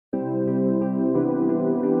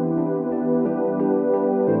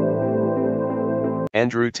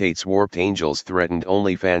Andrew Tate's warped angels threatened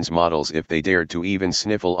OnlyFans models if they dared to even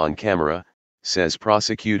sniffle on camera, says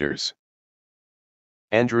prosecutors.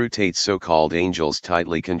 Andrew Tate's so-called angels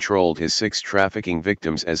tightly controlled his 6 trafficking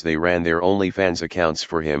victims as they ran their OnlyFans accounts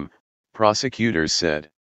for him, prosecutors said.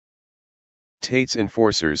 Tate's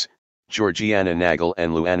enforcers, Georgiana Nagel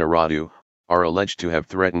and Luana Radu, are alleged to have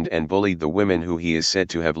threatened and bullied the women who he is said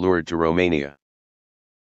to have lured to Romania.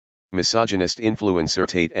 Misogynist influencer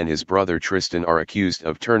Tate and his brother Tristan are accused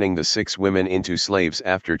of turning the 6 women into slaves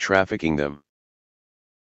after trafficking them.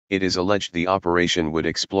 It is alleged the operation would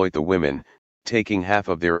exploit the women, taking half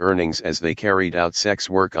of their earnings as they carried out sex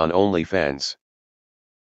work on OnlyFans.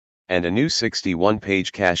 And a new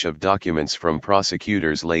 61-page cache of documents from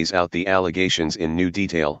prosecutors lays out the allegations in new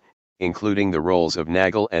detail, including the roles of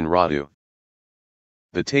Nagel and Radu.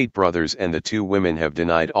 The Tate brothers and the 2 women have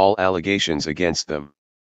denied all allegations against them.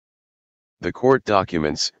 The court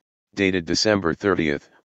documents, dated December 30,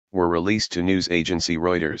 were released to news agency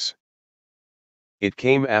Reuters. It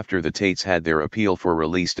came after the Tates had their appeal for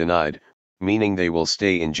release denied, meaning they will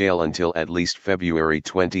stay in jail until at least February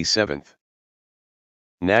 27.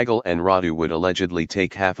 Nagel and Radu would allegedly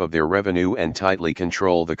take half of their revenue and tightly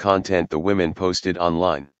control the content the women posted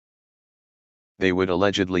online. They would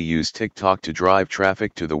allegedly use TikTok to drive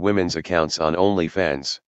traffic to the women's accounts on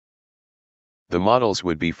OnlyFans. The models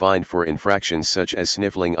would be fined for infractions such as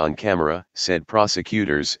sniffling on camera, said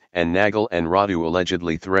prosecutors, and Nagel and Radu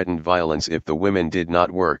allegedly threatened violence if the women did not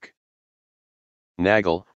work.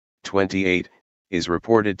 Nagel, 28, is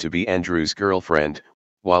reported to be Andrew's girlfriend,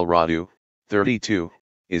 while Radu, 32,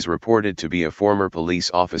 is reported to be a former police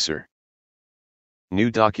officer. New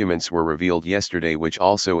documents were revealed yesterday which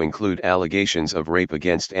also include allegations of rape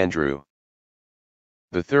against Andrew.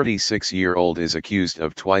 The 36-year-old is accused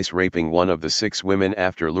of twice raping one of the 6 women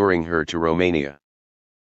after luring her to Romania.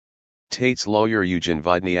 Tate's lawyer Eugen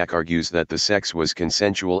Vidniak argues that the sex was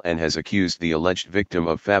consensual and has accused the alleged victim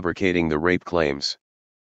of fabricating the rape claims.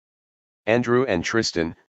 Andrew and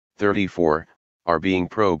Tristan, 34, are being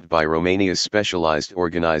probed by Romania's specialized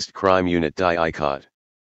organized crime unit DICOT.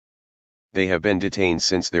 They have been detained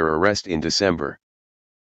since their arrest in December.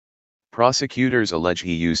 Prosecutors allege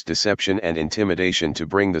he used deception and intimidation to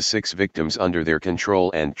bring the 6 victims under their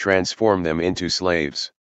control and transform them into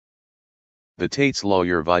slaves. The Tate's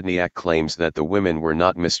lawyer Vidniak claims that the women were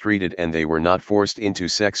not mistreated and they were not forced into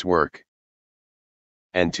sex work.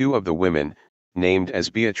 And 2 of the women, named as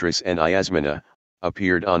Beatrice and Iasmina,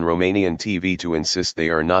 appeared on Romanian TV to insist they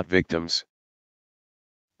are not victims.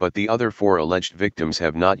 But the other 4 alleged victims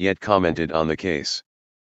have not yet commented on the case.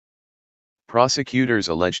 Prosecutors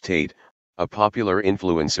allege Tate, a popular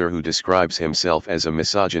influencer who describes himself as a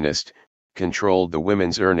misogynist, controlled the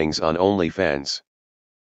women's earnings on OnlyFans.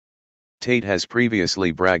 Tate has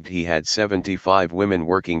previously bragged he had 75 women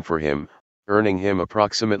working for him, earning him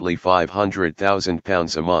approximately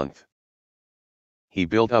 £500,000 a month. He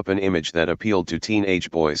built up an image that appealed to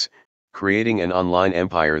teenage boys, creating an online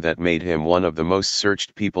empire that made him one of the most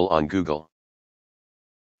searched people on Google.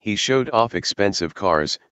 He showed off expensive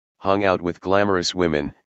cars, hung out with glamorous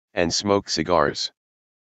women, and smoked cigars.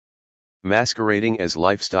 Masquerading as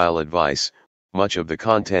lifestyle advice, much of the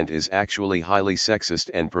content is actually highly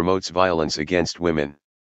sexist and promotes violence against women.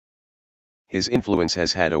 His influence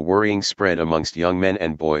has had a worrying spread amongst young men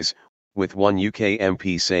and boys, with one UK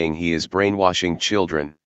MP saying he is brainwashing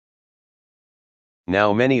children.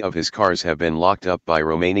 Now many of his cars have been locked up by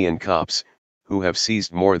Romanian cops, who have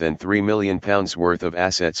seized more than £3 million worth of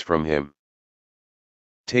assets from him.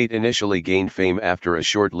 Tate initially gained fame after a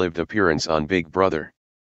short-lived appearance on Big Brother.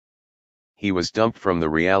 He was dumped from the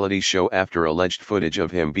reality show after alleged footage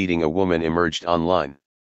of him beating a woman emerged online.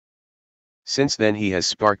 Since then he has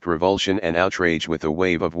sparked revulsion and outrage with a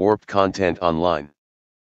wave of warped content online.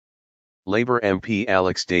 Labour MP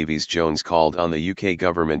Alex Davies-Jones called on the UK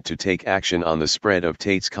government to take action on the spread of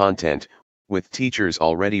Tate's content, with teachers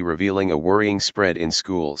already revealing a worrying spread in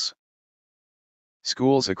schools.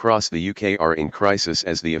 Schools across the UK are in crisis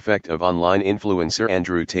as the effect of online influencer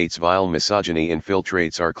Andrew Tate's vile misogyny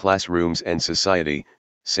infiltrates our classrooms and society,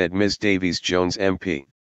 said Ms. Davies-Jones MP.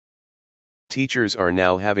 Teachers are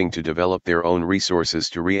now having to develop their own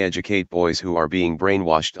resources to re-educate boys who are being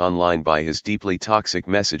brainwashed online by his deeply toxic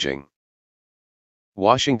messaging.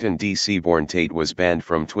 Washington, D.C.-born Tate was banned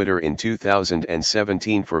from Twitter in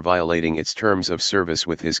 2017 for violating its terms of service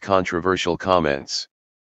with his controversial comments.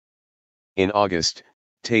 In August,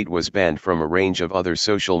 Tate was banned from a range of other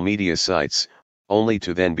social media sites, only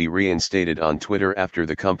to then be reinstated on Twitter after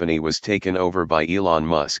the company was taken over by Elon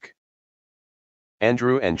Musk.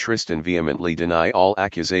 Andrew and Tristan vehemently deny all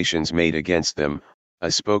accusations made against them, a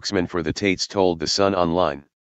spokesman for the Tates told The Sun Online.